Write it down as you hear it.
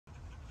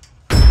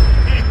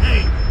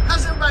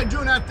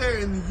everybody doing out there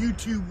in the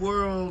YouTube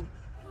world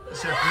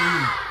except for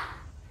me?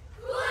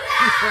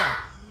 Yeah.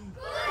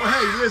 Well,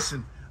 hey,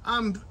 listen,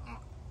 I'm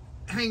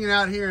hanging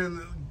out here in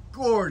the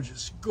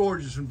gorgeous,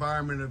 gorgeous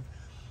environment of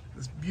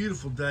this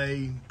beautiful day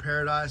in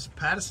paradise,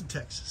 Patterson,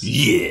 Texas.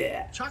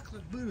 Yeah.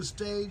 Chocolate Buddha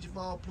stage of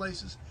all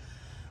places.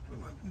 With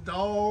my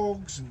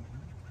dogs and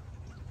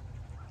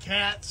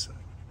cats and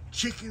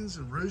chickens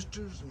and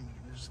roosters, and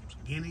there's some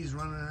guineas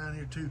running around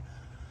here too.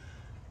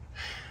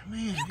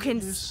 Man, you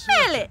can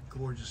smell it. A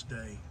gorgeous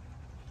day.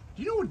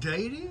 Do you know what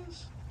day it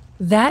is?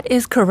 That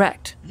is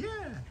correct. Yeah,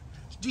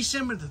 it's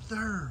December the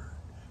 3rd.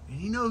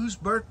 And you know whose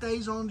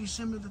birthday's on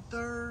December the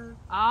 3rd?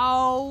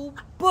 Oh,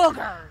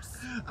 boogers.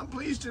 I'm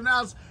pleased to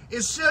announce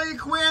it's Selia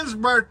Quinn's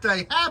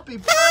birthday. Happy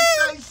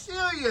birthday,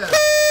 Selia!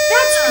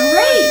 That's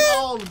great!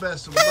 All the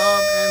best of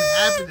love and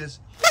happiness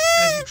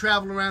as you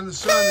travel around the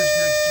sun this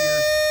next year.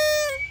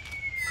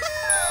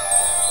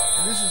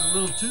 And this is a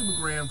little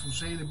TubaGram from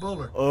Sandy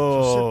Buller.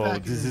 Oh, so sit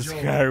back this and is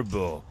enjoy.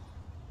 horrible.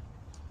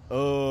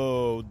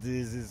 Oh,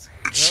 this is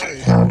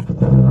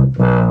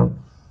horrible.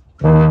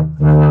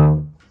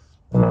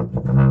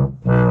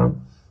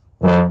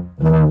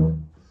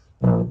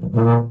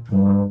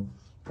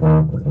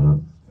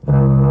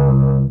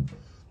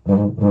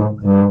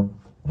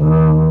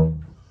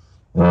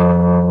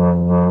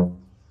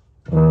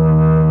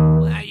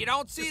 Well, you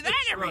don't see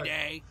that every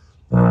day.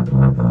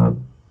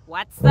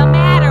 What's the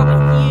matter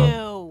with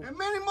you? And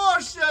many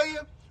more,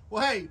 Selia.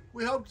 Well, hey,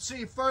 we hope to see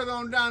you further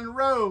on down the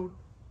road.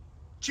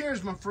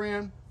 Cheers, my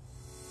friend.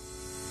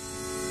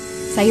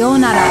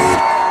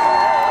 Sayonara.